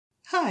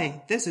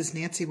Hi, this is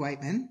Nancy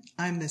Whiteman.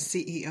 I'm the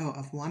CEO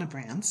of Wana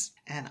Brands,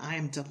 and I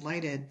am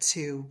delighted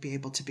to be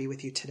able to be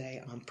with you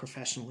today on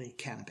Professionally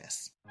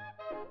Cannabis.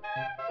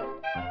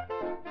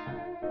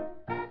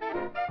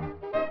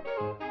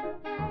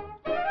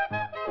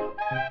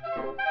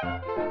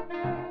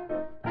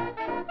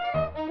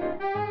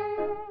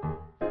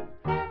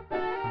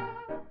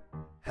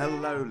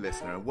 Hello,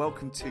 listener, and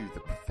welcome to the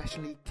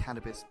Professionally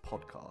Cannabis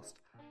Podcast.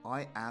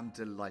 I am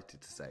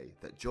delighted to say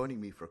that joining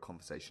me for a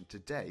conversation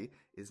today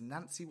is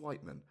Nancy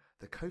Whiteman,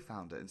 the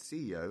co-founder and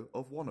CEO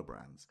of Wana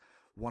Brands,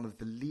 one of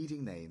the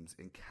leading names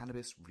in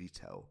cannabis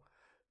retail.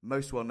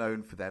 Most well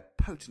known for their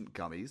potent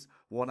gummies,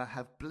 Wana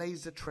have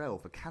blazed a trail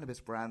for cannabis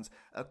brands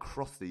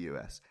across the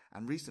US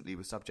and recently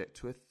were subject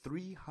to a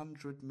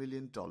 $300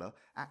 million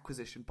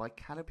acquisition by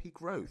Canopy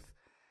Growth.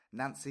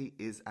 Nancy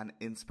is an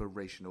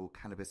inspirational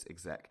cannabis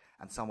exec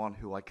and someone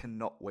who I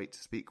cannot wait to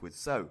speak with.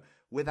 So,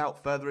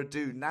 without further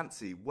ado,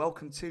 Nancy,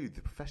 welcome to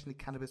the Professionally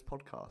Cannabis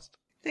Podcast.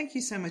 Thank you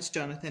so much,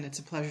 Jonathan. It's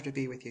a pleasure to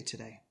be with you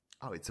today.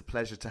 Oh, it's a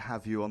pleasure to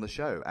have you on the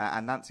show.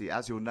 And Nancy,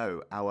 as you'll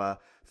know, our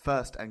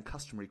first and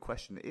customary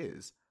question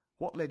is,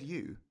 what led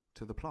you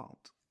to the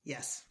plant?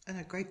 Yes, and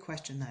a great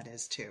question that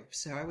is too.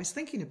 So I was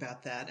thinking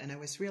about that and I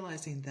was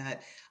realizing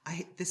that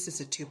this is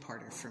a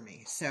two-parter for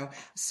me.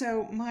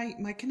 So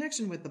my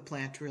connection with the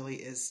plant really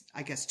is,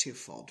 I guess,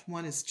 twofold.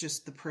 One is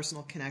just the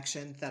personal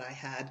connection that I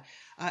had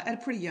at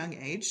a pretty young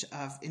age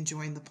of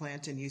enjoying the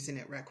plant and using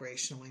it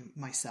recreationally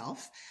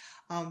myself.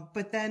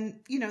 But then,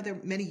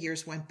 many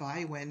years went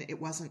by when it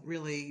wasn't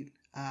really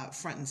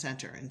front and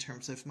center in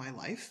terms of my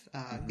life.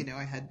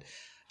 I had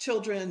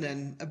children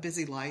and a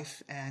busy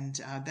life. And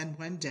then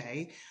one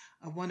day,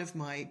 one of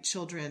my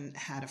children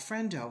had a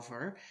friend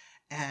over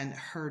and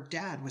her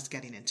dad was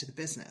getting into the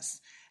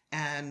business.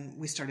 And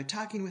we started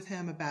talking with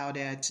him about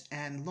it.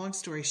 And long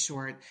story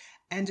short,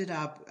 ended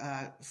up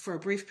for a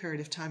brief period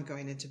of time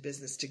going into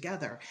business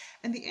together.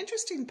 And the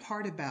interesting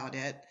part about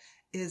it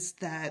is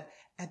that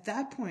at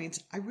that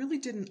point, I really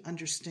didn't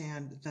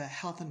understand the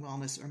health and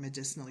wellness or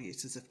medicinal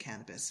uses of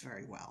cannabis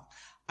very well.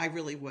 I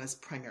really was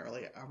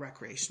primarily a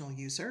recreational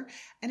user,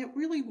 and it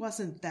really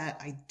wasn't that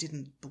I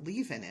didn't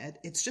believe in it.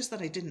 It's just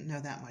that I didn't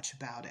know that much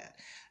about it.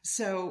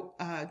 So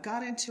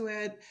got into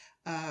it,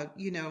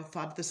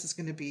 thought this is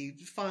going to be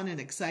fun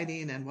and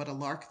exciting and what a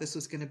lark this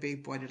was going to be.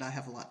 Boy, did I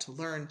have a lot to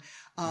learn.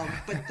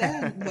 But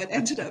then what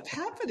ended up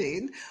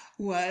happening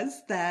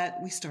was that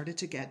we started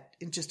to get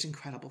just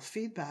incredible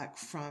feedback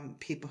from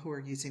people who are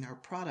using our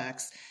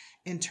products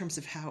in terms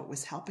of how it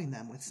was helping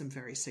them with some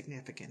very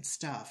significant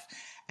stuff.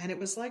 And it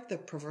was like the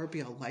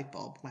proverbial light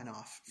bulb went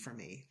off for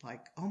me,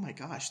 like, oh my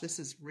gosh, this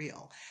is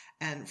real.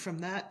 And from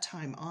that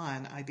time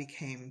on, I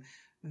became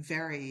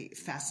very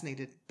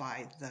fascinated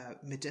by the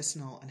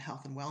medicinal and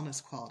health and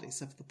wellness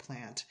qualities of the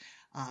plant,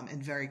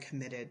 and very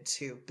committed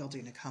to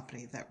building a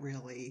company that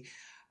really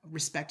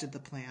respected the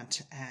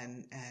plant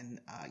and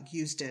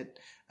used it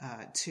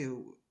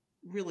to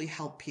really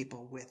help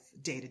people with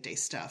day-to-day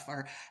stuff.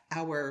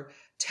 Our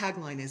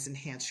tagline is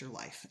enhance your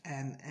life.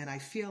 And I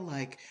feel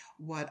like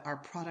what our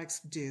products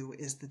do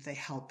is that they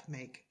help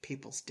make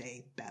people's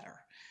day better.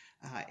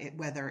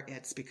 Whether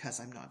it's because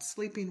I'm not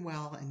sleeping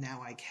well and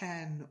now I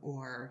can,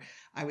 or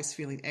I was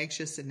feeling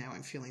anxious and now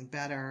I'm feeling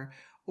better,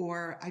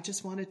 or I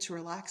just wanted to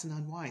relax and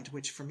unwind,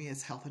 which for me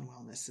is health and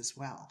wellness as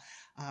well.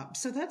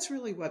 So that's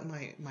really what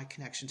my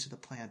connection to the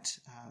plant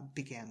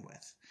began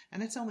with.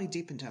 And it's only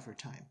deepened over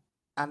time.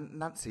 And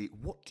Nancy,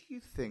 what do you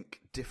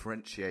think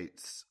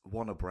differentiates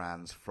Wana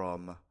Brands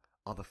from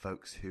other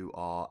folks who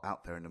are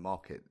out there in the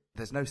market?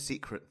 There's no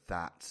secret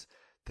that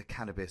the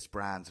cannabis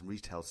brands and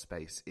retail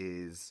space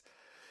is,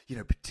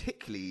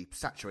 particularly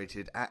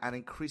saturated and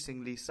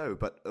increasingly so.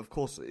 But of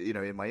course,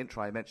 in my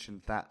intro, I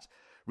mentioned that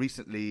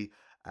recently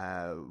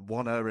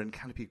Wana and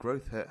Canopy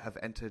Growth have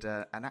entered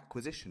an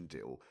acquisition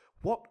deal.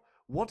 What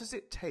does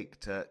it take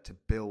to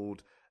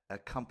build a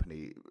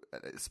company,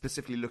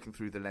 specifically looking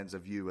through the lens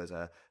of you as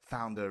a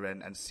founder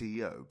and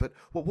CEO, but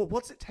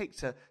what's it take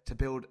to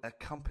build a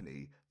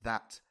company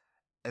that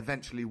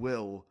eventually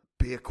will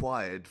be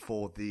acquired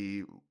for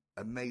the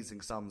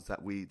amazing sums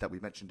that we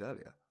mentioned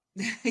earlier?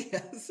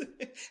 Yes,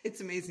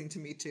 it's amazing to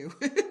me too,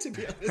 to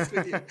be honest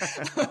with you.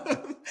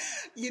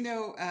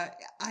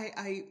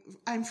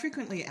 I'm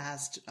frequently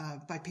asked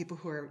by people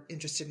who are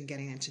interested in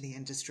getting into the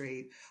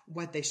industry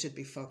what they should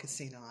be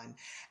focusing on.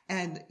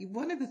 And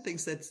one of the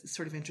things that's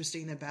sort of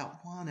interesting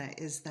about Wana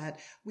is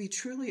that we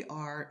truly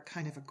are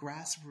kind of a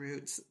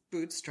grassroots,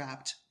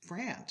 bootstrapped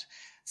brand.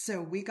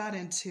 So we got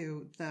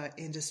into the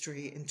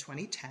industry in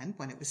 2010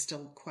 when it was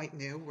still quite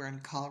new. We're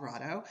in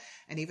Colorado,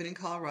 and even in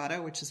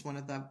Colorado, which is one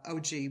of the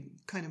OG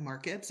kind of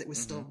markets, it was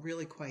still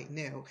really quite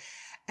new.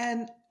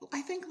 And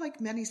I think like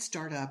many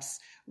startups,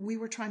 we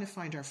were trying to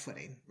find our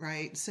footing,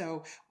 right?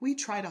 So we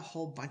tried a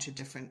whole bunch of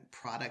different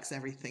products,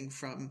 everything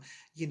from,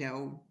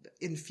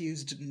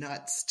 infused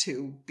nuts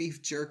to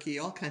beef jerky,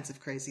 all kinds of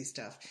crazy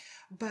stuff.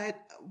 But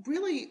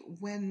really,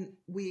 when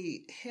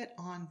we hit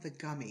on the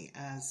gummy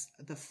as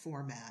the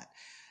format,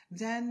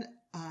 then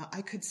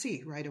I could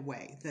see right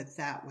away that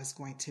that was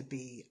going to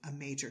be a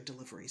major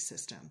delivery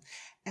system.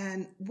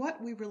 And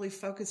what we really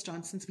focused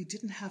on, since we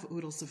didn't have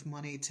oodles of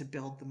money to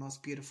build the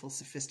most beautiful,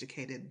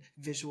 sophisticated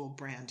visual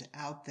brand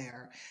out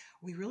there,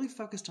 we really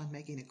focused on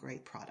making a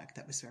great product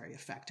that was very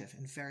effective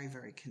and very,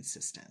 very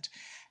consistent.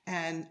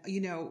 And,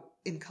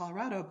 in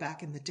Colorado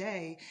back in the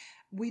day,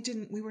 we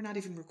were not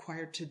even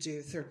required to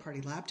do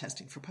third-party lab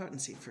testing for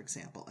potency, for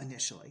example,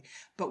 initially.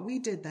 But we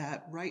did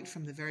that right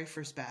from the very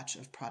first batch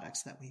of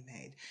products that we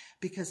made,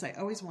 because I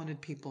always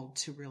wanted people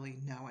to really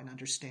know and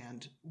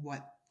understand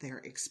what their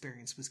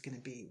experience was going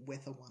to be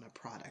with a Wana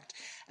product.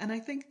 And I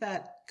think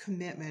that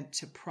commitment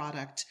to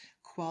product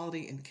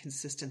quality and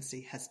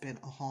consistency has been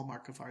a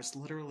hallmark of ours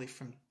literally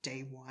from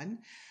day one.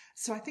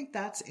 So I think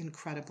that's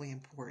incredibly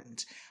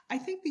important. I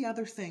think the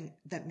other thing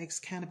that makes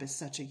cannabis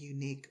such a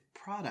unique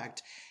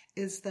product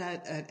is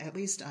that, at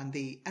least on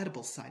the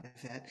edible side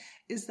of it,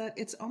 is that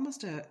it's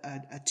almost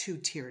a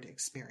two-tiered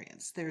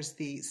experience. There's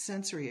the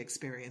sensory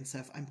experience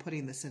of I'm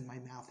putting this in my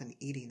mouth and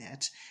eating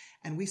it.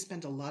 And we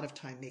spend a lot of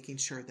time making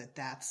sure that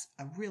that's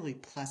a really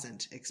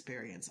pleasant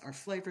experience. Our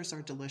flavors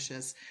are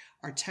delicious.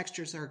 Our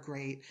textures are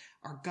great.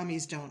 Our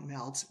gummies don't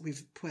melt.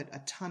 We've put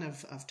a ton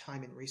of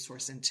time and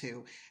resource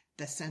into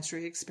the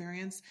sensory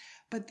experience.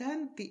 But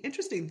then the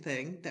interesting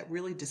thing that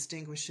really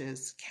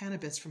distinguishes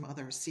cannabis from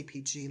other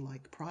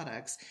CPG-like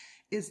products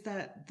is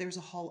that there's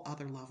a whole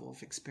other level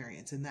of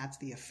experience, and that's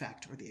the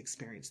effect or the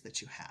experience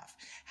that you have.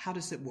 How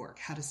does it work?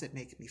 How does it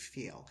make me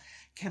feel?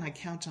 Can I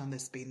count on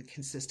this being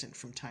consistent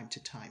from time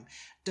to time?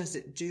 Does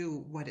it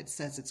do what it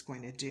says it's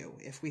going to do?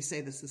 If we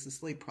say this is a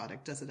sleep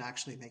product, does it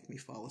actually make me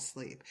fall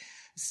asleep?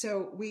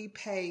 So we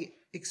pay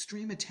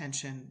extreme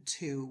attention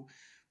to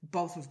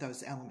both of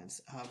those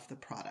elements of the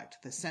product,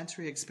 the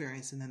sensory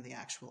experience and then the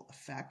actual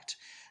effect.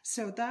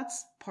 So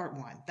that's part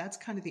one. That's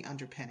kind of the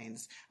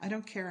underpinnings. I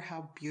don't care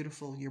how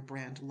beautiful your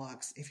brand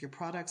looks. If your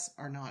products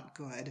are not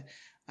good,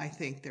 I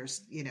think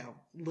there's,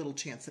 little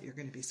chance that you're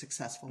going to be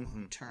successful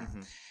long term.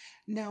 Mm-hmm.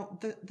 Now,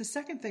 the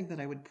second thing that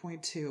I would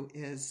point to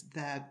is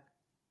that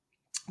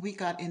we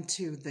got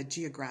into the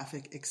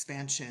geographic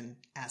expansion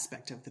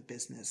aspect of the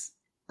business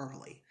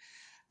early.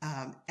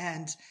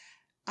 And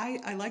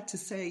I like to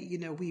say,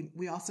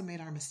 we also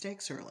made our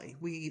mistakes early.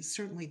 We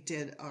certainly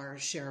did our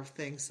share of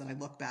things that I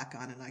look back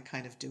on and I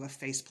kind of do a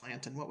face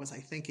plant and what was I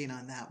thinking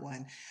on that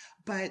one.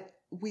 But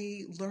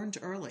we learned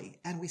early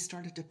and we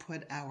started to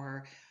put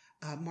our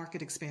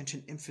market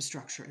expansion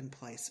infrastructure in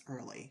place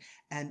early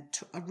and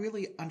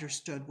really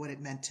understood what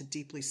it meant to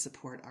deeply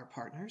support our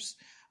partners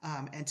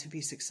and to be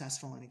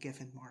successful in a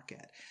given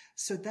market.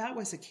 So that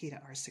was a key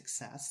to our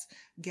success,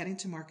 getting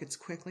to markets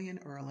quickly and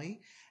early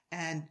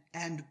and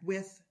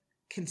with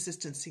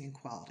consistency and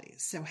quality.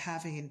 So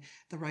having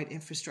the right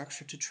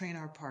infrastructure to train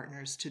our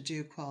partners, to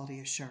do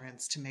quality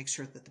assurance, to make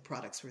sure that the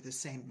products were the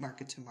same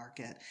market to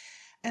market.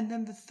 And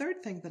then the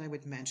third thing that I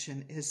would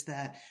mention is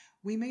that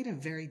we made a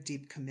very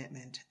deep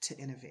commitment to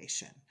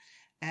innovation.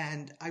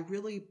 And I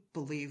really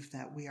believe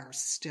that we are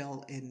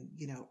still in,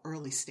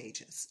 early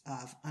stages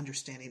of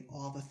understanding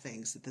all the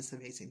things that this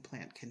amazing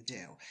plant can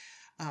do.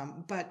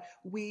 But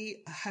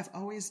we have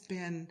always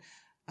been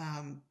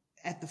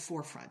at the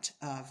forefront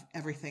of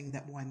everything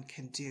that one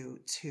can do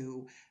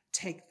to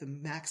take the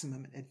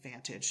maximum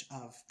advantage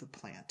of the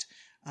plant.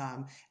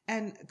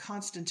 And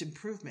constant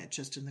improvement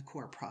just in the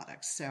core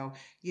product. So,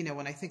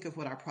 when I think of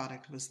what our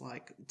product was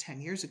like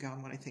 10 years ago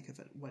and when I think of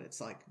what it's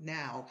like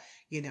now,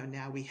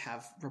 now we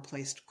have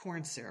replaced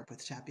corn syrup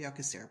with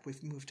tapioca syrup.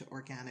 We've moved to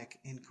organic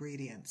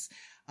ingredients.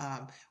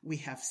 We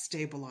have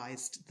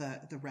stabilized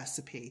the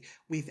recipe.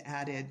 We've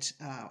added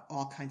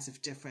all kinds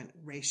of different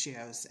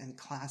ratios and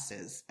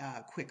classes,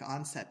 quick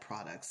onset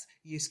products,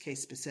 use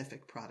case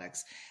specific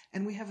products.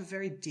 And we have a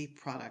very deep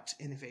product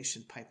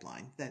innovation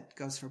pipeline that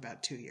goes for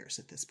about 2 years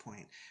at this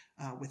point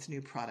with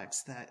new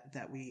products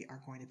that we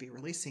are going to be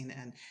releasing.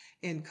 And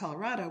in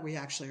Colorado, we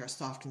actually are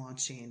soft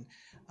launching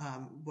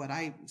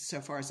so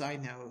far as I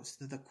know, is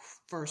the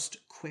first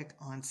quick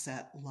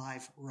onset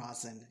live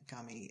rosin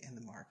gummy in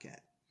the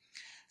market.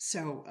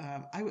 So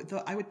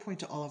I would point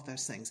to all of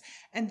those things.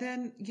 And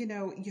then,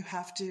 you've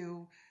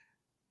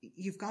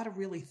got to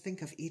really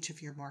think of each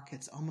of your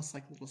markets almost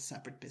like little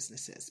separate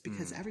businesses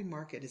because every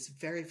market is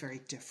very, very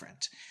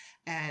different.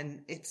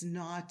 And it's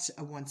not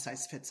a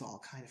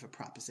one-size-fits-all kind of a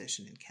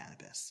proposition in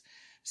cannabis.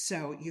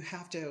 So you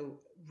have to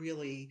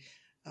really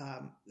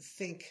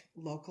think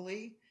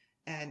locally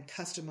and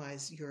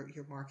customize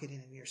your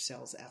marketing and your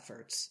sales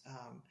efforts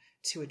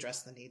to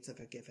address the needs of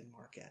a given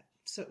market.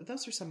 So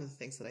those are some of the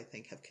things that I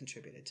think have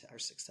contributed to our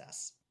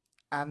success.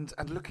 And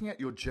looking at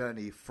your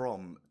journey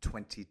from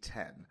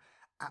 2010,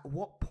 at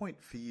what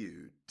point for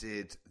you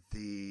did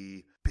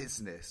the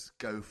business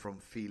go from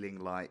feeling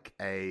like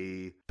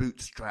a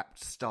bootstrapped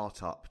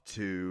startup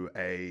to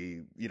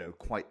a,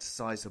 quite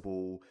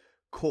sizable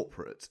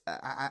corporate?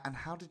 And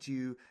how did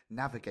you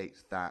navigate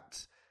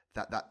that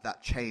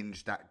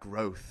change, that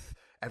growth,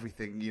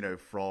 everything,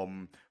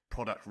 from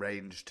product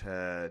range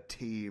to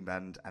team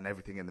and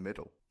everything in the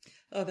middle?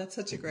 Oh, that's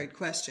such a great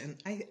question.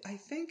 I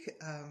think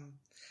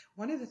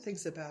One of the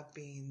things about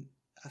being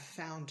a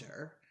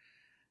founder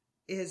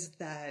is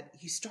that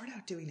you start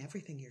out doing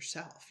everything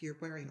yourself. You're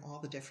wearing all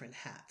the different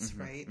hats,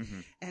 right?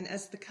 And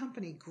as the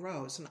company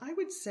grows, and I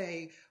would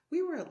say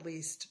we were at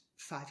least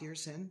 5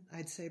 years in,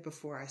 I'd say,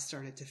 before I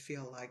started to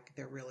feel like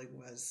there really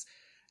was,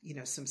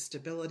 some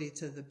stability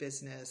to the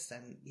business,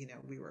 and,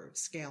 we were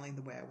scaling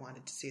the way I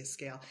wanted to see a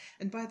scale.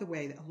 And by the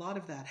way, a lot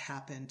of that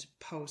happened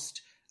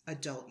post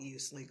adult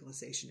use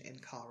legalization in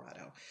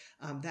Colorado.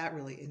 That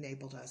really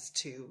enabled us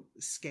to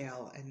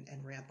scale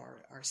and ramp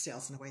our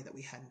sales in a way that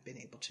we hadn't been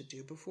able to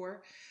do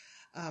before.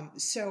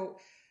 So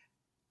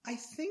I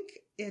think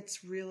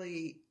it's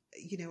really,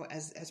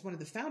 as one of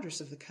the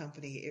founders of the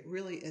company, it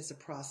really is a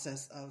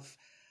process of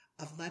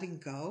letting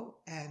go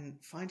and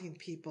finding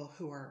people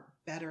who are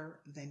better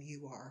than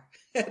you are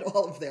at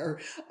all of their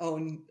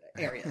own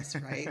areas,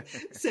 right?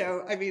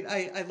 So,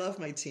 I love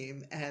my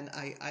team, and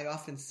I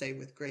often say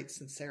with great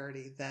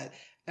sincerity that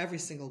every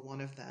single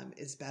one of them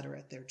is better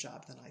at their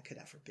job than I could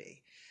ever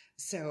be.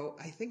 So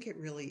I think it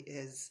really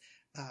is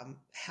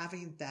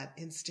having that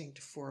instinct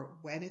for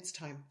when it's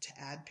time to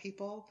add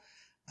people,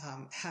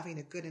 having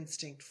a good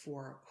instinct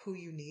for who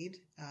you need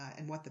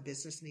and what the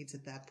business needs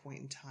at that point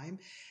in time,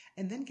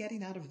 and then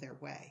getting out of their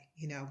way,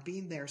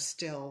 being there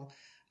still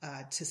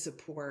to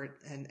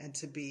support and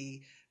to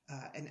be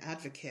an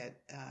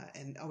advocate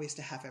and always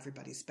to have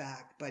everybody's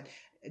back. But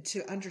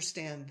to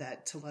understand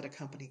that to let a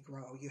company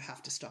grow, you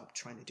have to stop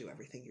trying to do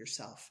everything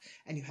yourself,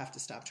 and you have to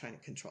stop trying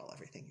to control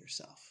everything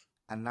yourself.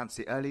 And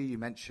Nancy, earlier you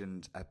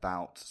mentioned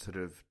about sort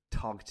of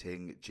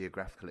targeting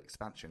geographical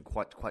expansion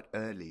quite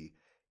early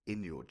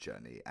in your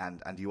journey,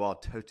 and you are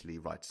totally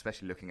right,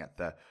 especially looking at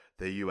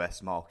the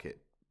US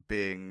market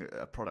being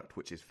a product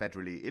which is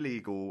federally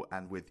illegal,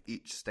 and with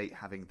each state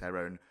having their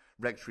own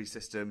regulatory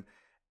system.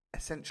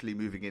 Essentially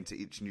moving into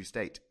each new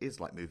state is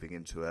like moving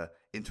into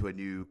a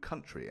new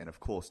country, and of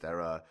course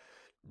there are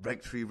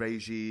regulatory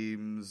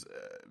regimes,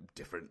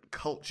 different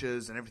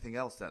cultures, and everything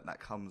else that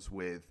comes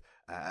with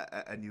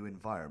a new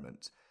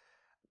environment.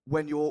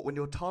 When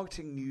you're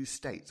targeting new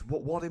states,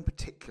 what in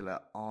particular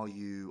are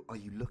you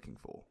looking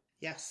for?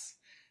 Yes.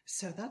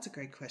 So that's a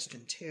great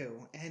question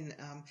too. And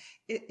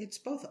it's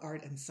both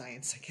art and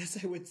science, I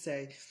guess I would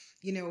say.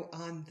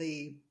 On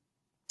the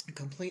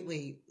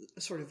completely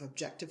sort of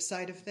objective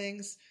side of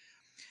things,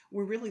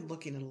 we're really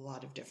looking at a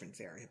lot of different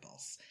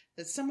variables.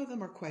 Some of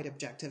them are quite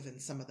objective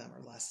and some of them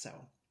are less so.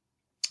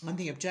 On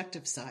the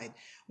objective side,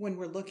 when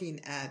we're looking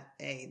at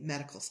a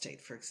medical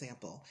state, for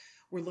example,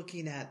 we're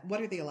looking at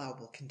what are the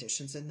allowable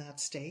conditions in that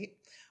state.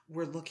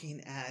 We're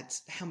looking at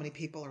how many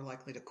people are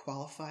likely to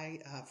qualify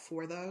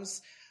for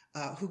those,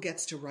 who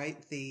gets to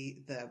write the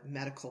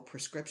medical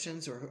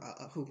prescriptions, or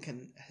who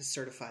can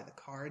certify the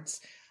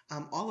cards.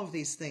 All of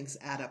these things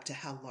add up to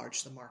how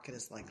large the market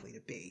is likely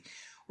to be.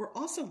 We're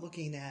also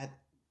looking at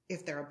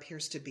if there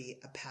appears to be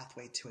a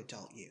pathway to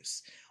adult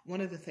use.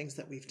 One of the things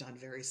that we've done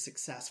very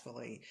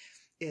successfully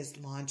is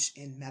launch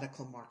in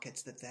medical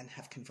markets that then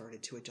have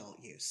converted to adult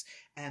use.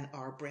 And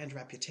our brand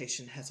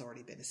reputation has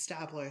already been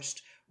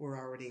established. We're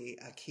already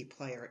a key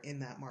player in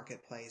that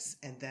marketplace.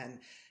 And then,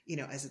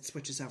 as it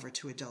switches over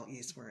to adult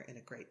use, we're in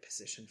a great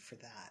position for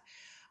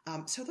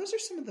that. So those are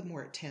some of the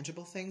more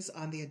tangible things.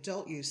 On the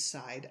adult use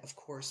side, of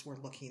course, we're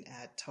looking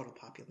at total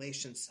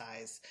population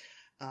size.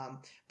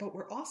 But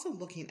we're also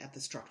looking at the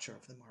structure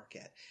of the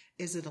market.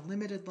 Is it a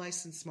limited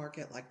license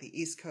market like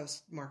the East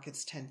Coast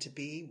markets tend to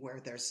be, where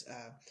there's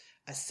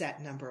a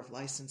set number of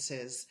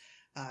licenses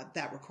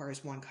that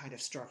requires one kind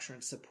of structure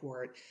and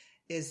support?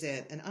 Is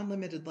it an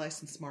unlimited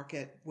license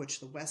market, which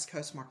the West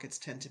Coast markets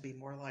tend to be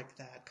more like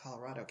that?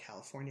 Colorado,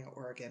 California,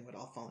 Oregon would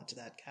all fall into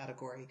that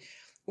category.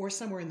 Or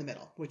somewhere in the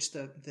middle, which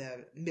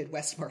the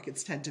Midwest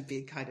markets tend to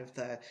be kind of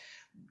the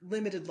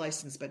limited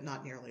license, but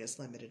not nearly as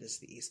limited as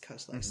the East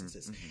Coast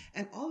licenses.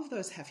 And all of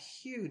those have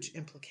huge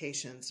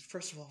implications,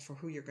 first of all, for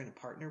who you're going to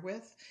partner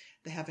with.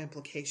 They have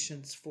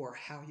implications for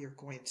how you're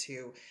going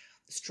to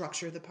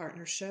structure the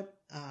partnership,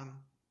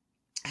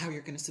 how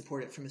you're going to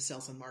support it from a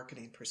sales and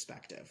marketing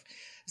perspective.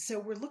 So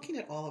we're looking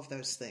at all of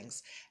those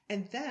things.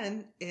 And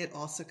then it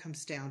also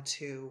comes down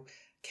to,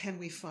 can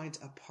we find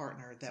a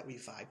partner that we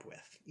vibe with?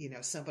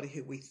 Somebody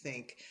who we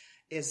think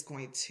is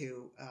going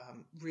to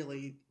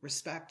really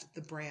respect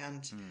the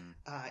brand,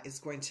 is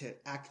going to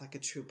act like a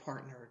true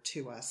partner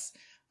to us.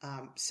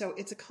 So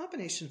it's a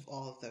combination of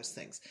all of those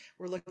things.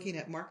 We're looking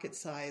at market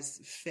size,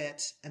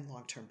 fit, and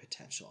long-term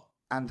potential.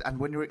 And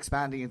when you're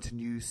expanding into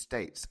new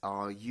states,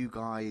 are you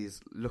guys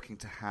looking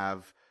to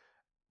have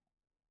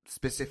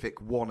specific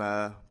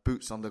Wana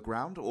boots on the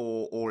ground,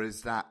 or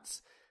is that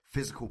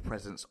physical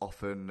presence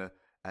often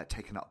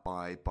taken up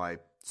by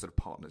sort of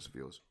partners of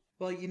yours?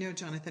 Well,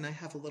 Jonathan, I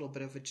have a little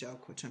bit of a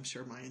joke, which I'm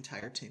sure my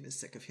entire team is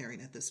sick of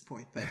hearing at this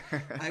point. But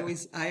I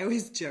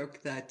always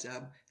joke that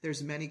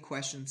there's many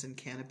questions in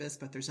cannabis,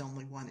 but there's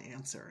only one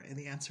answer. And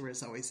the answer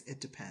is always,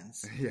 it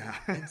depends. Yeah.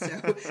 And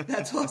so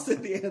that's also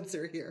the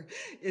answer here.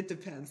 It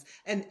depends.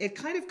 And it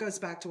kind of goes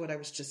back to what I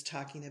was just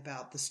talking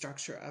about, the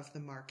structure of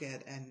the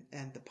market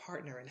and the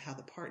partner, and how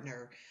the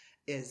partner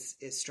is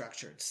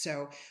structured.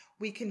 So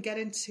we can get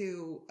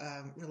into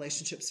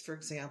relationships, for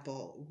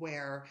example,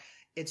 where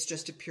it's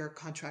just a pure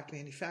contract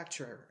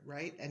manufacturer,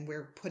 right? And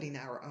we're putting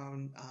our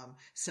own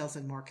sales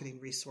and marketing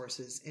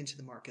resources into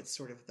the market,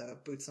 sort of the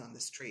boots on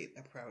the street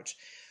approach.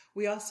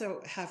 We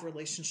also have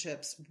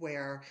relationships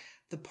where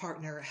the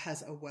partner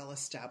has a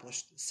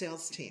well-established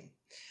sales team.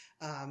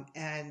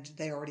 And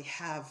they already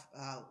have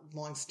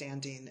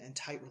long-standing and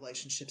tight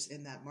relationships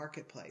in that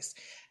marketplace.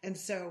 And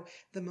so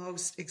the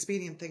most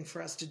expedient thing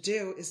for us to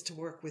do is to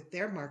work with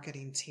their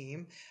marketing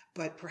team,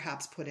 but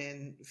perhaps put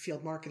in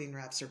field marketing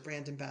reps or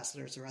brand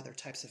ambassadors or other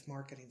types of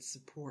marketing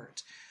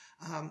support.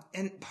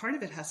 And part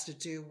of it has to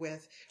do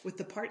with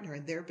the partner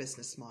and their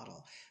business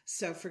model.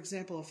 So, for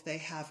example, if they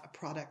have a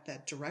product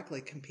that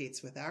directly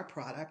competes with our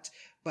product,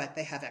 but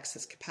they have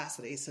excess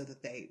capacity so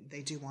that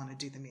they do want to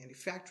do the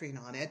manufacturing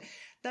on it,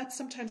 that's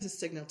sometimes a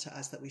signal to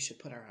us that we should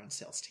put our own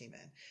sales team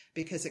in,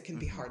 because it can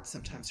be hard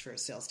sometimes for a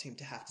sales team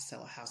to have to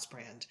sell a house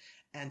brand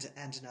and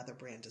another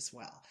brand as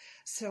well.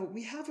 So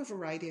we have a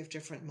variety of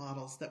different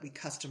models that we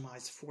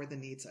customize for the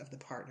needs of the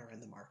partner in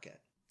the market.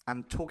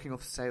 And talking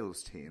of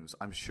sales teams,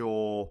 I'm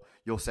sure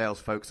your sales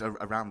folks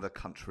around the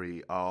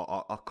country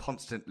are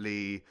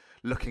constantly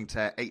looking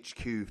to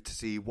HQ to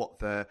see what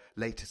the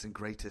latest and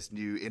greatest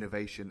new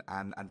innovation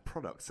and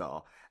products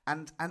are.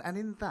 And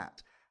in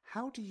that,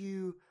 how do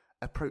you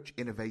approach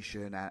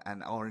innovation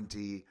and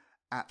R&D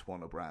at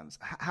Wana Brands?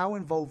 How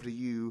involved are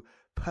you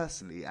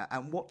personally?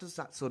 And what does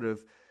that sort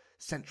of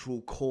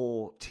central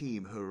core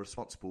team who are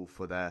responsible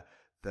for the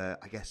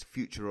I guess,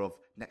 future of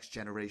next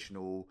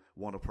generational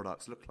Wana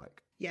products look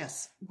like?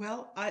 Yes.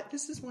 Well,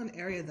 this is one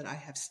area that I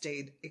have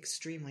stayed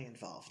extremely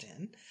involved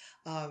in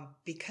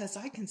because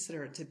I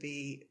consider it to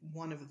be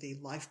one of the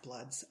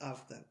lifebloods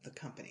of the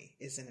company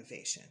is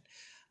innovation.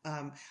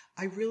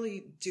 I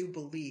really do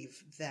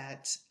believe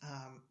that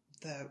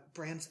the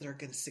brands that are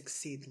going to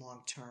succeed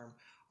long term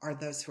are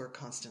those who are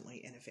constantly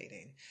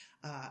innovating.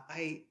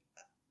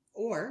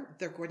 Or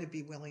they're going to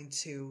be willing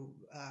to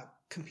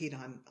compete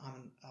on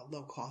a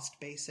low cost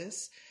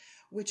basis,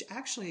 which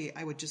actually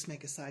I would just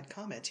make a side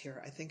comment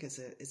here. I think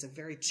is a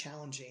very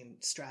challenging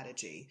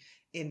strategy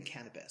in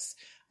cannabis.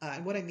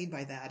 And what I mean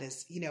by that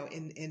is,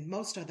 in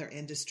most other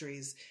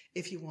industries,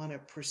 if you want to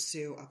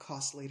pursue a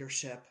cost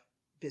leadership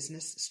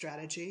business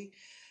strategy,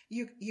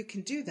 you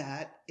can do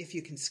that if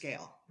you can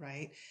scale,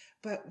 right?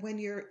 But when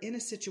you're in a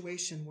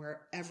situation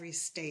where every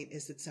state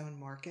is its own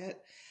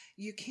market,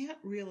 you can't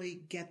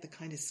really get the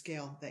kind of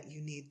scale that you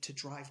need to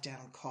drive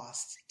down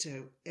costs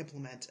to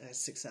implement a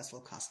successful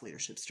cost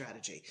leadership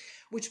strategy,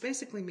 which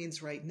basically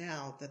means right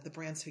now that the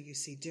brands who you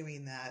see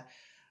doing that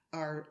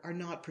are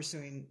not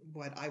pursuing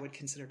what I would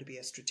consider to be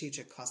a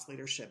strategic cost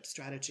leadership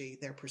strategy.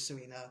 They're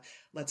pursuing a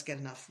let's get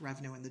enough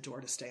revenue in the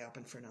door to stay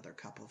open for another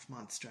couple of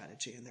months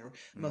strategy, and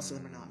most of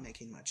them are not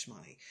making much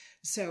money.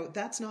 So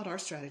that's not our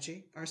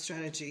strategy. Our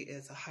strategy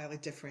is a highly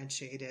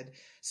differentiated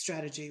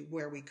strategy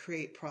where we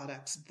create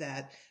products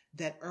that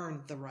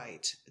earn the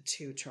right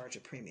to charge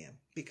a premium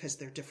because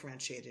they're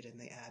differentiated and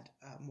they add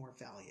more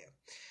value.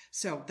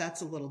 So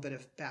that's a little bit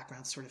of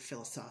background sort of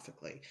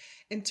philosophically.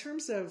 In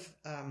terms of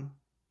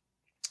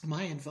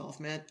my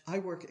involvement, I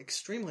work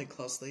extremely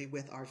closely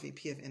with our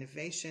VP of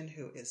Innovation,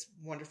 who is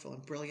wonderful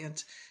and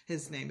brilliant.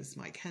 His name is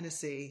Mike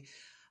Hennessy.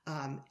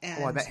 I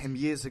met him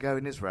years ago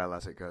in Israel,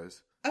 as it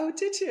goes. Oh,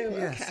 did you?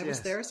 Yes, okay, I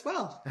was there as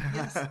well.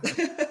 Yes.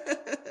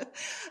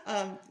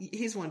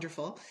 He's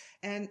wonderful.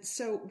 And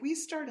so we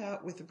start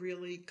out with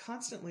really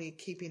constantly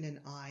keeping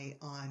an eye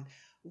on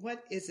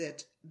what is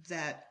it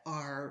that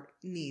are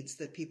needs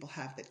that people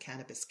have that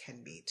cannabis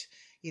can meet.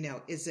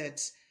 Is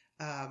it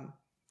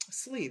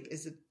sleep?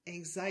 Is it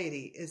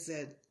anxiety? Is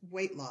it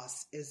weight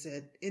loss? Is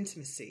it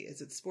intimacy?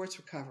 Is it sports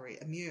recovery,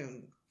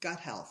 immune, gut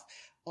health?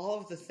 All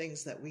of the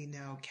things that we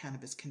know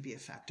cannabis can be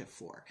effective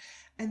for.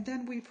 And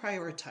then we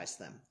prioritize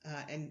them.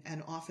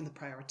 And often the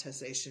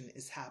prioritization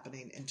is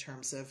happening in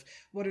terms of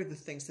what are the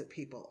things that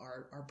people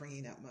are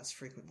bringing up most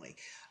frequently.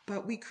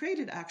 But we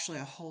created actually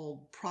a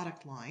whole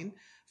product line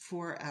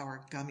for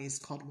our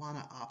gummies called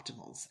Wana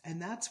Optimals.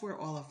 And that's where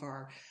all of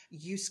our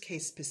use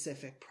case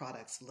specific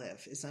products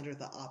live, is under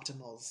the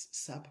Optimals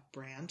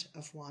sub-brand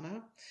of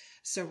Wana.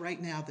 So right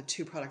now, the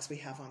two products we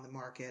have on the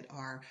market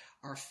are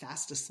our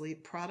Fast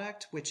Asleep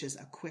product, which is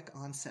a quick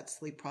onset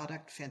sleep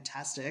product,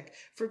 fantastic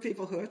for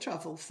people who have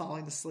trouble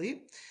falling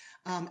asleep.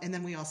 And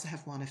then we also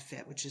have Wana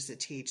Fit, which is a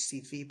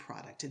THCV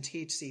product. And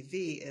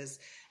THCV is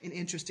an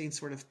interesting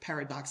sort of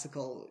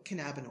paradoxical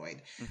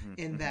cannabinoid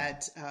in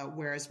that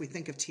whereas we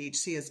think of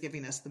THC as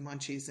giving us the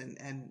munchies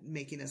and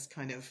making us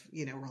kind of,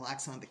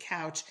 relax on the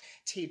couch,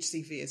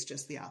 THCV is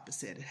just the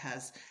opposite. It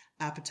has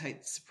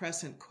appetite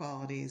suppressant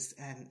qualities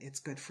and it's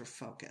good for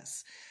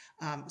focus.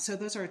 So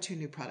those are our two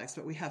new products,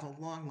 but we have a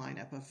long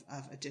lineup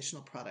of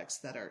additional products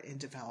that are in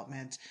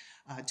development,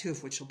 two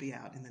of which will be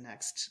out in the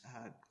next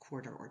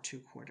quarter or 2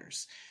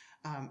 quarters.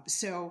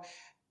 So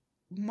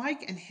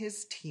Mike and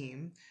his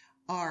team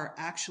are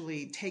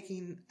actually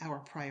taking our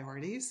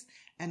priorities,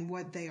 and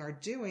what they are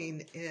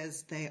doing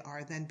is they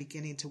are then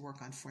beginning to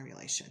work on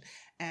formulation.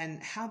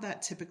 And how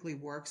that typically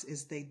works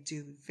is they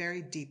do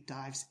very deep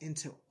dives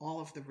into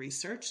all of the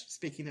research.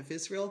 Speaking of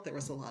Israel, there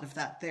was a lot of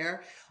that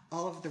there.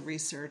 All of the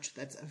research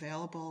that's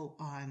available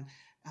on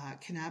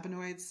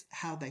cannabinoids,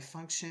 how they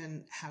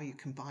function, how you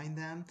combine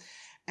them.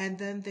 And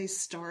then they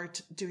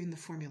start doing the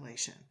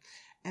formulation.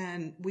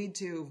 And we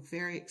do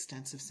very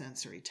extensive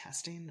sensory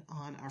testing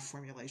on our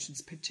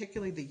formulations,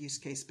 particularly the use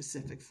case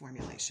specific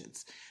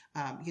formulations.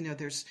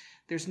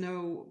 There's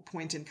no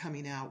point in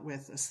coming out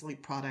with a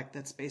sleep product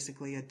that's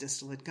basically a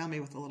distillate gummy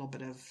with a little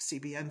bit of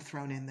CBN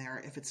thrown in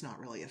there if it's not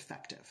really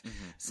effective.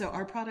 Mm-hmm. So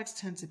our products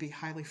tend to be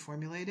highly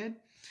formulated,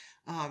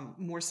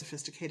 more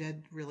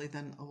sophisticated really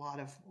than a lot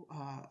of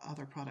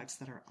other products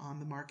that are on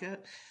the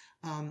market.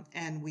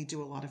 And we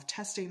do a lot of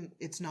testing.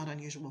 It's not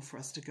unusual for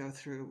us to go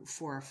through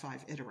 4 or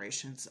 5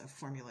 iterations of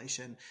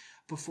formulation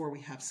before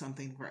we have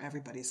something where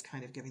everybody's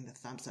kind of giving the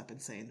thumbs up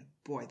and saying,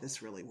 boy,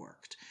 this really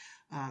worked.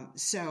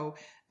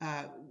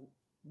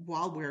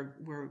 While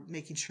we're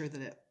making sure that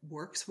it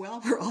works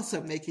well, we're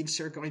also making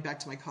sure, going back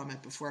to my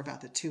comment before about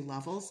the 2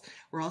 levels,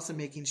 we're also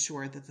making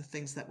sure that the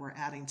things that we're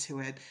adding to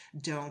it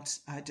don't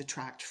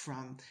detract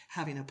from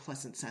having a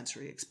pleasant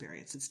sensory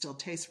experience. It still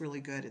tastes really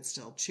good. It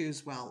still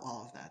chews well,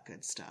 all of that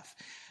good stuff.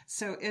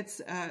 So it's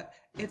an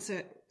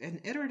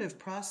iterative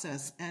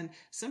process, and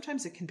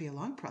sometimes it can be a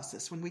long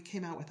process. When we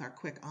came out with our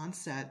quick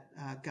onset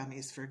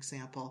gummies, for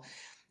example,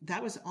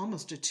 that was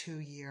almost a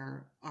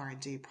 2-year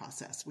R&D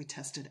process. We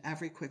tested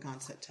every quick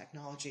onset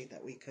technology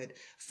that we could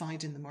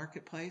find in the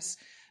marketplace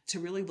to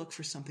really look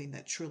for something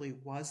that truly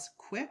was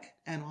quick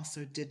and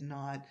also did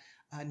not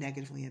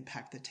negatively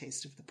impact the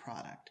taste of the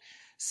product.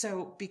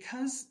 So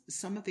because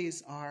some of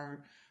these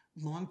are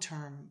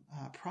long-term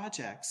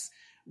projects,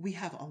 we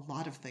have a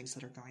lot of things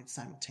that are going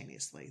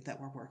simultaneously that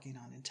we're working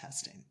on and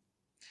testing.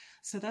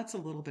 So that's a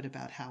little bit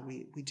about how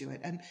we do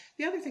it. And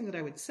the other thing that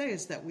I would say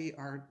is that we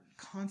are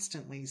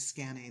constantly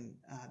scanning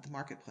the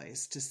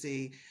marketplace to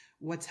see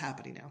what's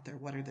happening out there.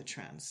 What are the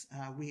trends?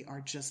 We are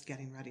just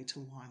getting ready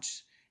to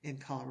launch in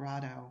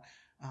Colorado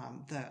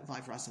the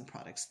live rosin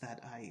products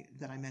that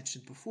I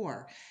mentioned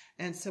before.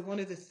 And so one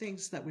of the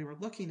things that we were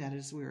looking at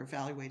as we were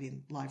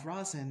evaluating live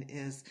rosin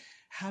is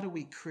how do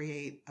we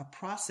create a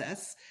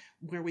process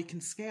where we can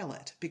scale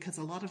it? Because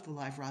a lot of the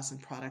live rosin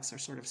products are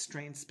sort of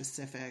strain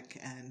specific,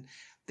 and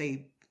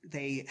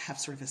they have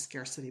sort of a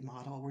scarcity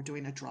model. We're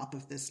doing a drop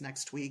of this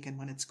next week, and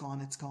when it's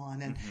gone, it's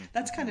gone. And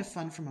that's kind of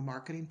fun from a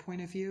marketing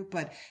point of view,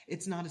 but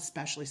it's not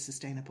especially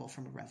sustainable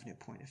from a revenue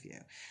point of view.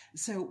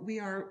 So we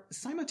are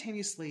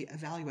simultaneously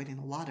evaluating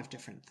a lot of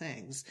different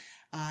things.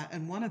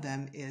 And one of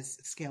them is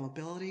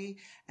scalability.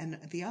 And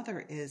the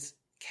other is,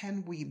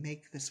 can we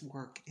make this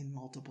work in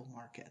multiple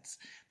markets?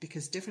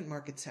 Because different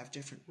markets have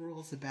different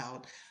rules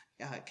about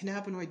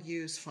cannabinoid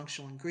use,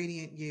 functional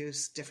ingredient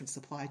use, different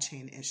supply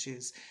chain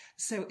issues.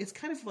 So it's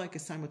kind of like a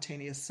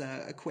simultaneous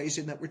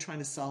equation that we're trying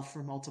to solve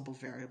for multiple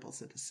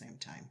variables at the same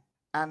time.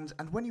 And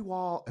when you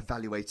are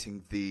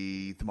evaluating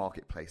the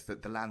marketplace,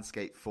 the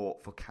landscape for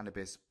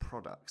cannabis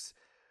products,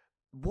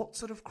 what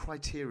sort of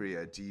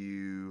criteria do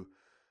you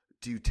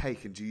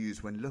take and do you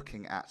use when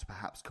looking at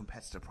perhaps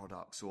competitor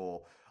products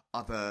or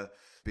other,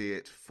 be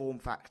it form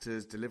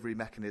factors, delivery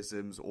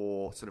mechanisms,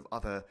 or sort of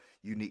other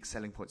unique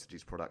selling points of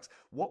these products?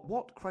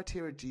 What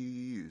criteria do you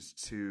use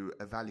to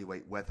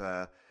evaluate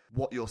whether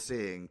what you're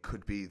seeing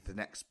could be the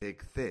next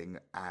big thing,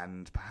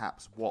 and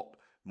perhaps what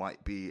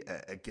might be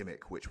a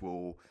gimmick which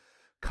will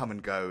come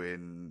and go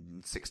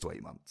in 6 to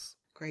 8 months?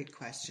 Great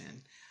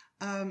question.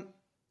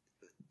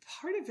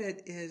 Part of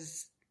it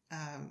is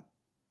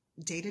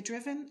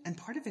data-driven, and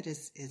part of it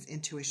is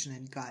intuition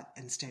and gut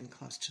and staying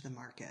close to the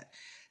market.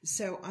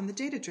 So on the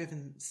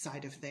data-driven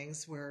side of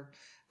things, we're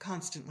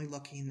constantly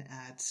looking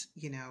at,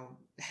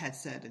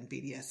 Headset and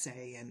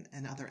BDSA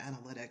and other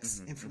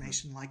analytics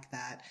information like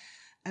that.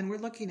 And we're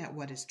looking at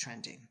what is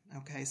trending.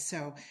 Okay.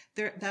 So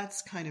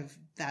that's kind of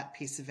that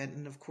piece of it.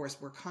 And of course,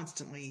 we're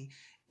constantly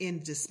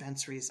in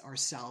dispensaries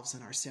ourselves,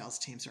 and our sales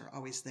teams are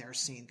always there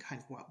seeing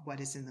kind of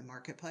what is in the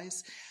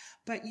marketplace.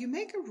 But you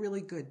make a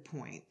really good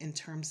point in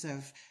terms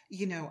of,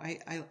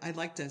 I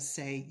like to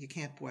say you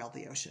can't boil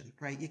the ocean,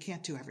 right? You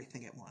can't do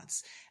everything at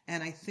once.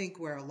 And I think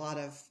where a lot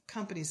of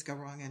companies go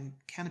wrong, and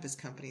cannabis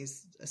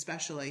companies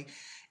especially,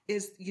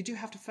 is you do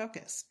have to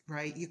focus,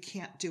 right? You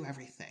can't do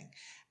everything.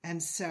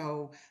 And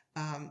so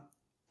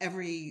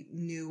every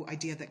new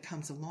idea that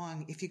comes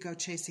along, if you go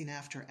chasing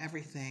after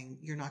everything,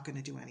 you're not going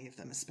to do any of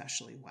them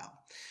especially well.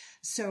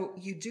 So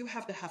you do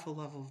have to have a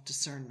level of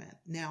discernment.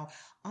 Now,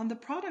 on the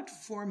product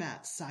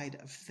format side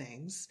of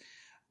things,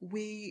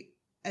 we,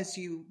 as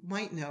you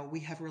might know, we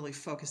have really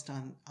focused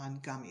on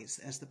gummies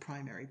as the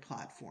primary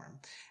platform.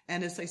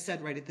 And as I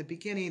said right at the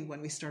beginning,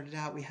 when we started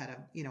out, we had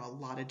a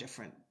lot of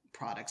different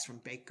products, from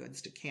baked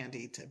goods to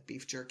candy to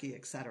beef jerky,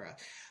 etc.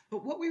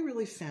 But what we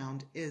really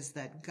found is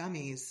that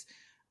gummies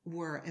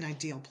were an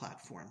ideal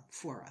platform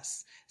for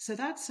us. So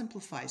that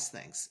simplifies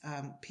things.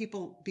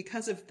 People,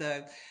 because of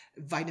the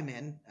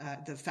vitamin,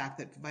 the fact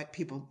that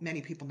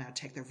many people now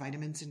take their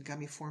vitamins in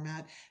gummy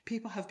format,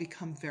 people have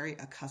become very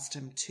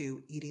accustomed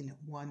to eating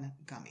one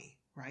gummy,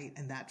 right?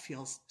 And that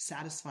feels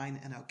satisfying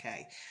and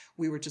okay.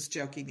 We were just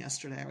joking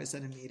yesterday. I was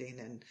at a meeting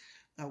and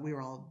we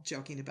were all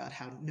joking about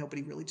how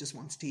nobody really just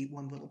wants to eat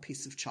one little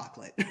piece of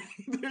chocolate.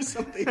 There's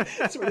something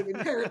sort of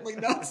inherently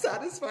not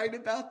satisfying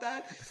about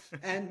that.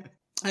 And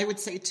I would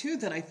say too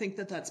that I think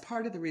that that's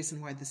part of the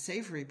reason why the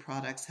savory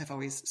products have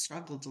always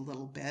struggled a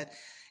little bit,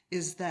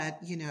 is that,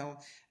 you know,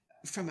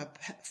 from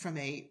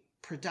a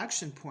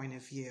production point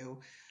of view,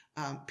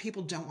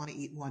 people don't want to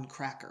eat one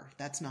cracker.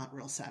 That's not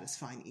real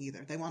satisfying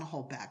either. They want a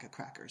whole bag of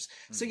crackers.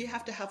 Mm-hmm. So you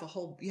have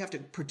to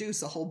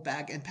produce a whole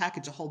bag and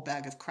package a whole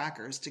bag of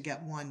crackers to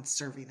get one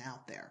serving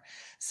out there.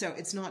 So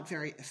it's not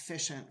very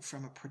efficient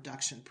from a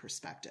production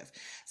perspective.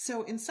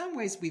 So in some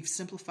ways, we've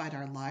simplified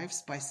our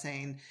lives by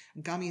saying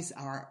gummies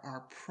are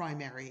our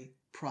primary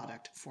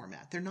product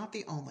format. They're not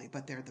the only,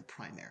 but they're the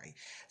primary.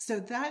 So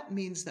that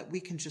means that we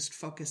can just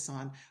focus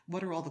on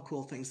what are all the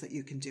cool things that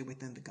you can do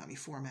within the gummy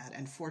format.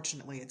 And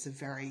fortunately, it's a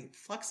very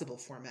flexible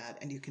format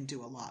and you can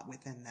do a lot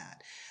within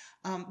that.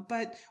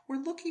 But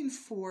we're looking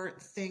for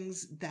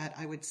things that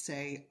I would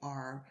say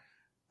are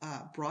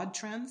broad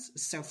trends.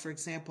 So for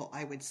example,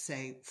 I would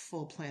say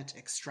full plant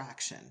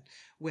extraction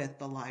with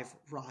the live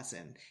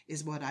rosin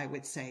is what I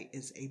would say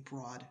is a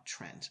broad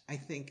trend. I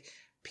think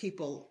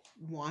people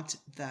want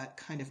that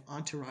kind of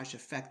entourage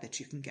effect that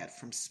you can get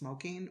from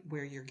smoking,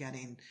 where you're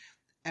getting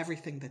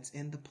everything that's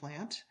in the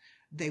plant.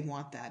 They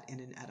want that in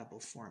an edible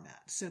format.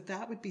 So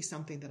that would be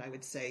something that I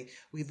would say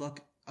we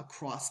look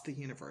across the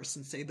universe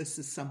and say this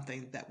is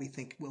something that we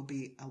think will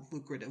be a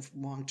lucrative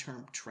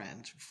long-term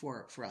trend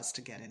for us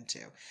to get into.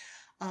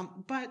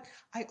 But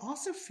I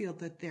also feel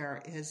that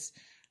there is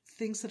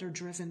things that are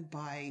driven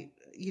by,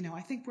 you know,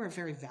 I think we're a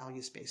very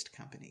values-based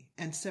company.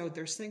 And so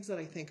there's things that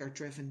I think are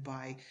driven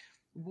by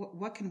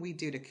what can we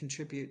do to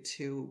contribute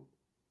to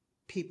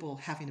people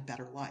having a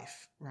better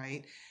life,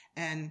 right?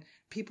 And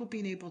people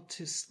being able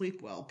to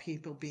sleep well,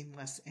 people being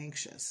less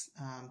anxious.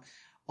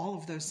 All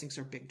of those things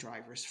are big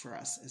drivers for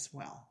us as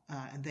well.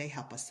 And they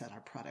help us set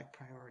our product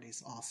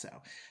priorities also.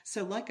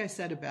 So like I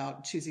said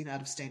about choosing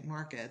out-of-state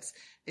markets,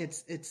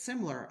 it's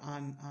similar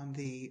on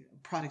the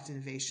product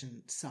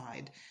innovation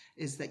side,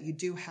 is that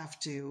you have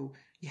to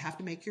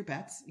make your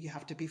bets, you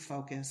have to be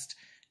focused,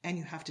 and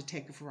you have to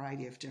take a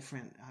variety of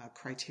different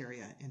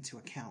criteria into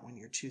account when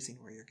you're choosing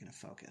where you're going to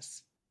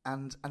focus.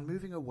 And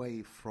moving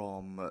away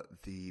from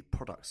the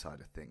product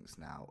side of things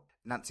now,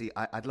 Nancy,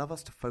 I'd love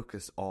us to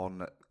focus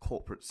on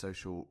corporate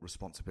social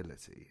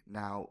responsibility.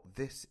 Now,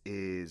 this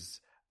is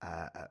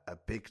a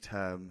big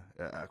term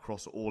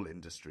across all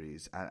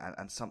industries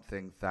and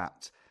something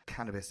that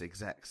cannabis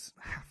execs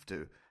have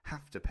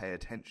to pay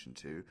attention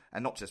to,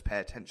 and not just pay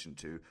attention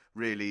to,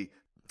 really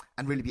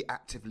be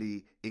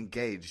actively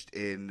engaged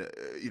in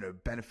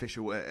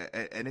beneficial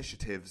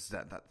initiatives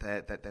that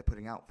they're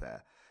putting out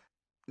there.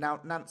 Now,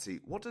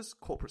 Nancy, what does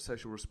corporate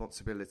social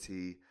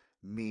responsibility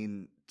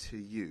mean to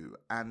you,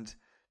 and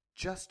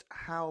just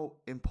how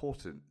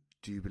important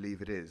do you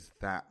believe it is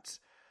that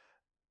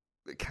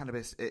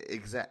cannabis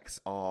execs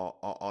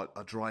are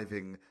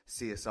driving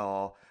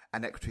CSR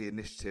and equity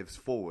initiatives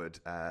forward,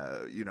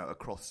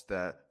 across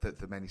the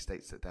many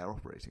states that they're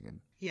operating in?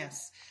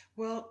 Yes.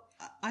 Well,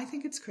 I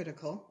think it's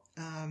critical,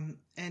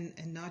 and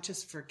not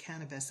just for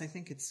cannabis. I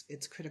think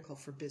it's critical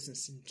for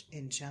business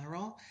in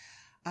general.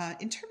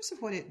 In terms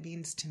of what it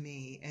means to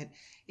me,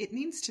 it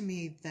means to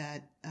me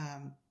that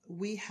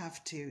we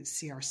have to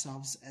see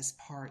ourselves as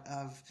part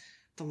of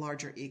the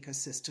larger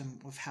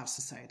ecosystem of how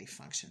society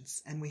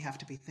functions. And we have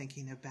to be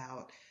thinking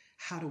about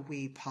how do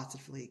we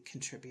positively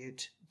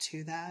contribute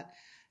to that?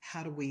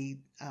 How do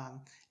we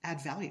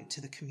add value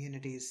to the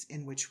communities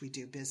in which we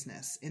do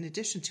business? In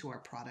addition to our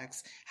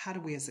products, how do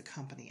we as a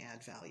company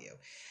add value?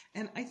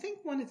 And I think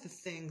one of the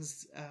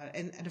things,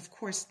 and of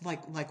course,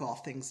 like all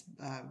things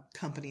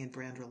company and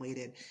brand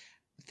related,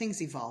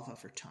 things evolve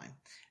over time.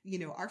 You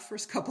know, our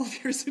first couple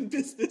of years in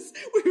business,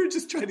 we were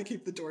just trying to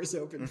keep the doors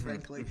open,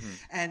 frankly.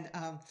 And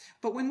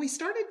but when we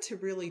started to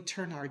really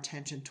turn our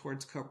attention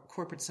towards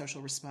corporate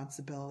social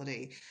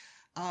responsibility,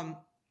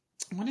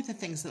 one of the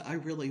things that I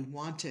really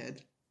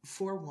wanted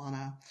for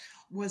Wana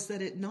was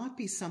that it not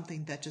be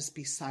something that just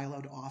be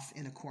siloed off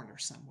in a corner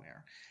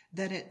somewhere,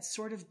 that it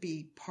sort of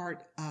be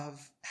part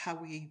of how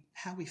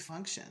we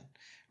function,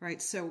 right?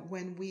 So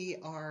when we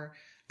are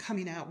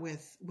coming out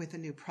with a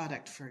new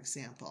product, for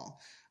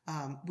example,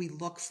 we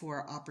look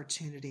for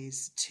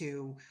opportunities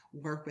to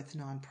work with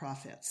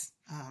nonprofits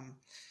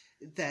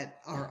that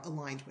are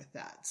aligned with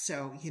that.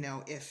 So, you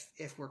know, if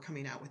we're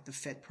coming out with the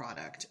FIT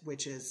product,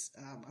 which is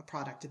a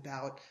product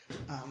about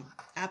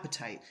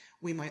appetite,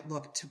 we might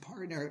look to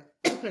partner,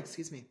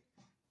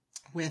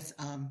 with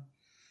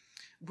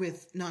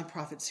with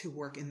nonprofits who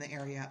work in the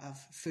area of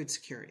food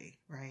security,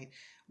 right?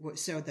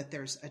 So that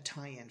there's a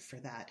tie-in for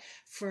that.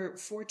 For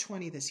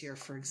 420 this year,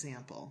 for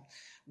example,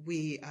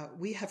 we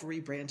have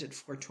rebranded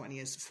 420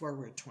 as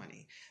Forward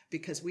 20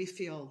 because we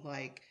feel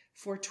like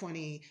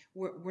 420,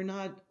 we're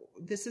not,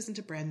 this isn't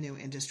a brand new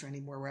industry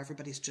anymore where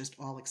everybody's just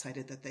all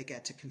excited that they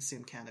get to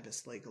consume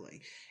cannabis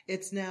legally.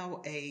 It's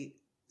now a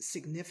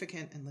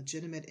significant and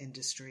legitimate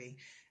industry,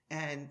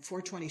 and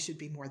 420 should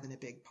be more than a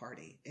big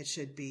party. It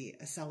should be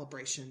a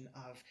celebration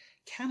of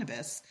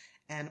cannabis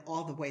and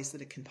all the ways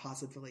that it can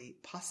positively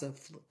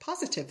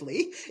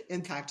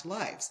impact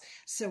lives.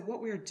 So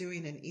what we're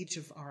doing in each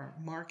of our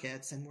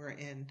markets, and we're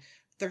in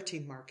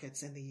 13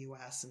 markets in the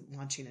US and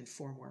launching in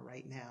 4 more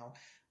right now,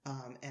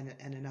 and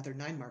another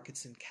 9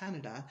 markets in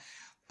Canada,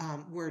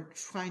 we're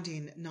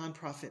finding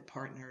nonprofit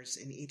partners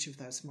in each of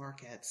those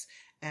markets,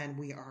 and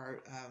we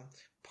are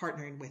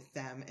partnering with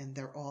them, and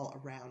they're all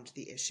around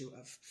the issue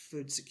of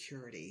food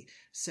security.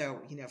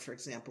 So, for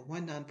example,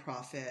 one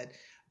nonprofit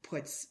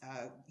puts,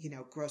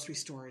 grocery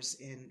stores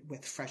in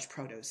with fresh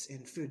produce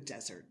in food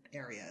desert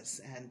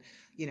areas. And,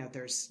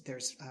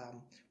 there's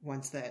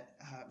ones that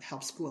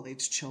help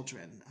school-aged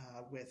children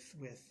with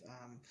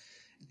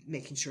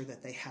making sure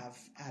that they have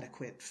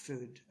adequate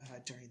food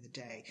during the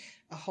day,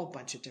 a whole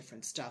bunch of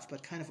different stuff,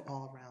 but kind of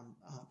all around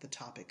the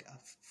topic of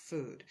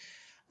food.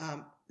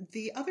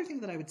 The other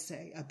thing that I would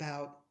say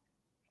about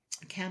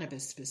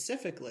cannabis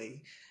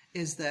specifically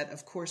is that,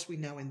 of course, we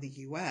know in the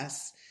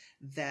U.S.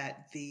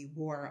 that the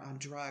war on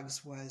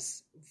drugs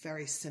was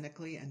very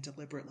cynically and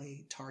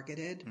deliberately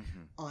targeted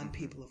on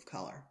people of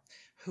color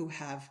who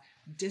have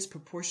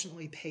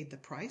disproportionately paid the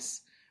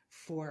price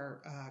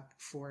for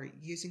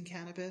using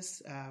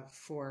cannabis,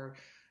 for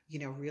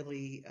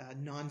really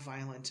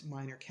nonviolent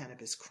minor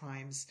cannabis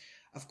crimes.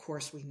 Of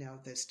course, we know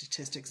the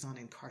statistics on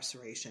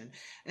incarceration,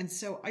 and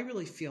so I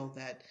really feel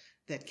that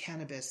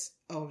cannabis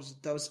owes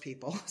those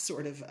people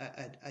sort of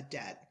a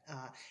debt,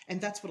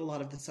 and that's what a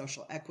lot of the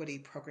social equity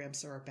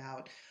programs are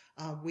about.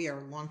 We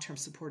are long-term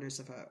supporters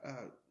of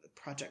a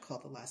project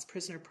called the Last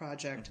Prisoner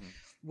Project,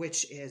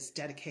 which is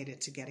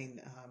dedicated to getting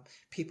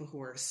people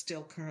who are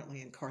still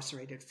currently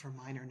incarcerated for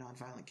minor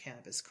nonviolent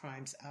cannabis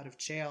crimes out of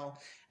jail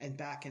and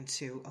back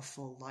into a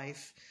full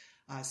life.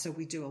 So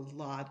we do a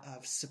lot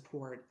of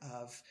support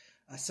of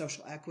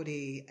social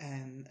equity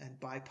and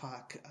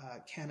BIPOC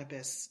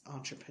cannabis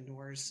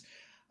entrepreneurs.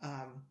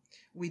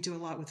 We do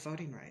a lot with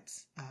voting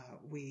rights.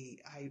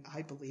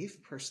 I believe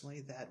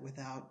personally that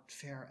without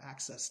fair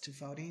access to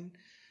voting,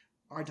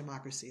 our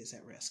democracy is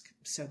at risk.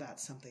 So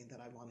that's something that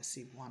I want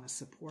to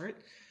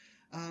support.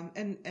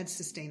 And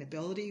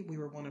sustainability. We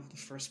were one of the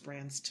first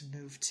brands to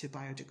move to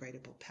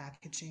biodegradable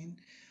packaging.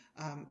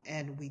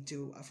 And we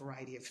do a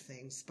variety of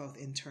things, both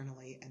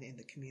internally and in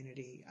the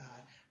community,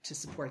 to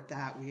support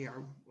that. We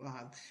are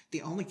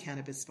the only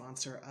cannabis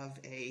sponsor of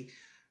a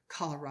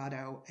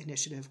Colorado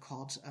initiative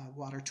called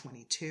Water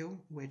 22,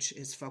 which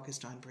is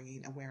focused on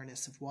bringing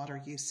awareness of water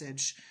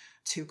usage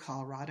to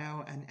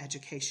Colorado and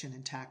education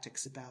and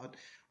tactics about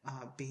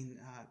being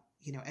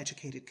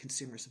educated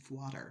consumers of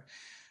water.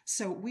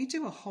 So we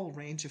do a whole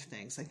range of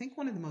things. I think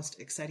one of the most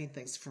exciting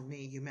things for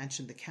me, you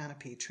mentioned the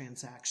Canopy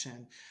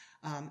transaction.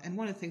 And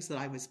one of the things that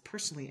I was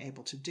personally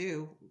able to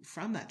do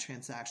from that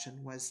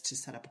transaction was to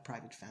set up a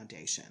private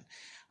foundation.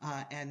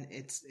 And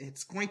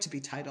it's going to be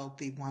titled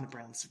the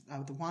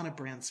Wana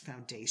Brands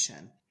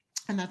Foundation.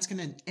 And that's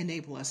going to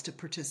enable us to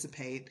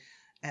participate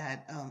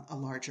at a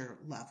larger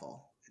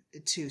level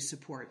to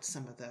support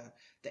some of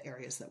the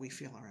areas that we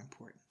feel are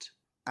important.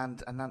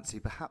 And Nancy,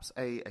 perhaps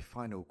a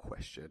final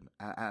question,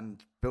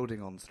 and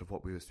building on sort of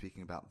what we were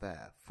speaking about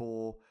there,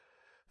 for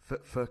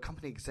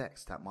company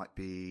execs that might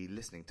be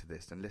listening to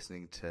this and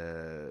listening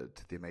to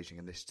the amazing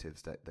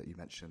initiatives that you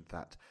mentioned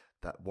that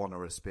Wana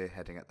are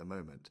spearheading at the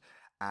moment,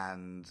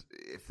 and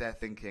if they're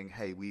thinking,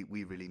 hey,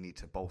 we really need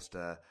to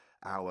bolster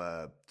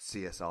our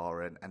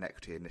CSR and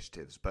equity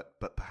initiatives,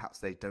 but perhaps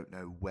they don't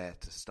know where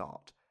to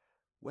start,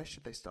 where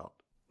should they start?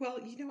 Well,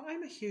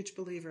 I'm a huge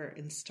believer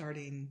in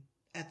starting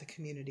at the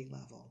community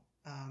level.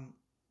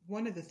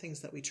 One of the things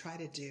that we try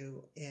to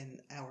do in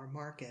our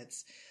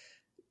markets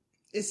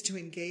is to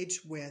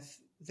engage with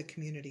the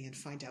community and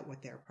find out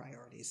what their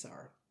priorities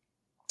are.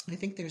 I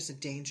think there's a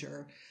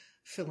danger,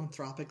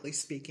 philanthropically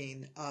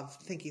speaking, of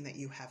thinking that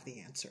you have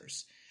the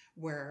answers,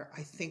 where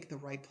I think the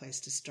right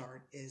place to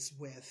start is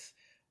with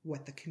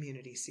what the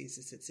community sees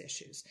as its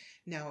issues.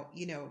 Now,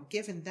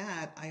 given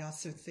that, I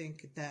also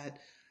think that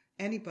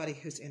anybody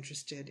who's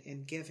interested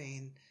in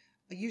giving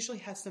usually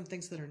has some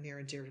things that are near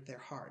and dear to their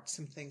heart,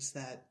 some things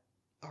that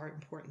are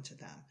important to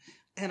them.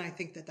 And I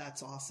think that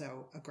that's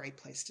also a great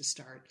place to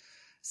start.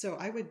 So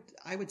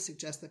I would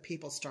suggest that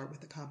people start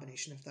with a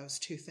combination of those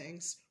two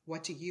things.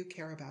 What do you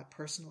care about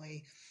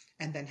personally?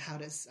 And then how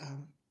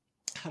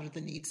do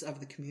the needs of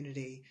the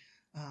community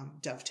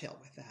dovetail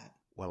with that?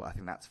 Well, I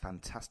think that's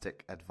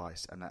fantastic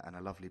advice and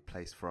a lovely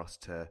place for us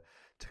to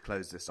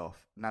close this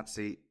off.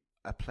 Nancy,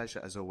 a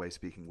pleasure as always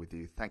speaking with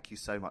you. Thank you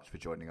so much for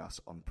joining us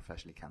on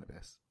Professionally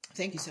Cannabis.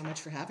 Thank you so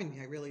much for having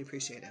me. I really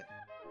appreciate it.